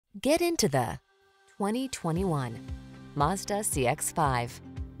Get into the 2021 Mazda CX-5.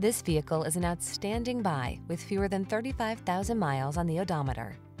 This vehicle is an outstanding buy with fewer than 35,000 miles on the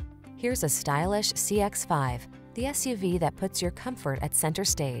odometer. Here's a stylish CX-5, the SUV that puts your comfort at center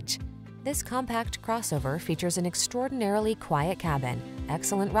stage. This compact crossover features an extraordinarily quiet cabin,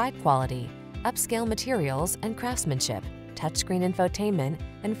 excellent ride quality, upscale materials and craftsmanship, touchscreen infotainment,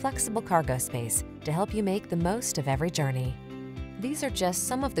 and flexible cargo space to help you make the most of every journey. These are just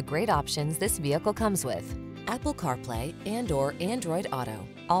some of the great options this vehicle comes with: Apple CarPlay and/or Android Auto,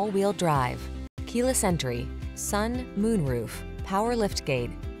 all-wheel drive, keyless entry, sun, moonroof, power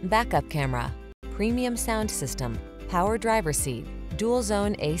liftgate, backup camera, premium sound system, power driver seat, dual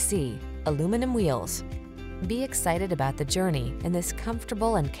zone AC, aluminum wheels. Be excited about the journey in this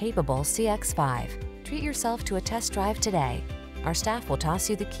comfortable and capable CX-5. Treat yourself to a test drive today. Our staff will toss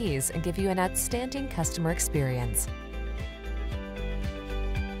you the keys and give you an outstanding customer experience.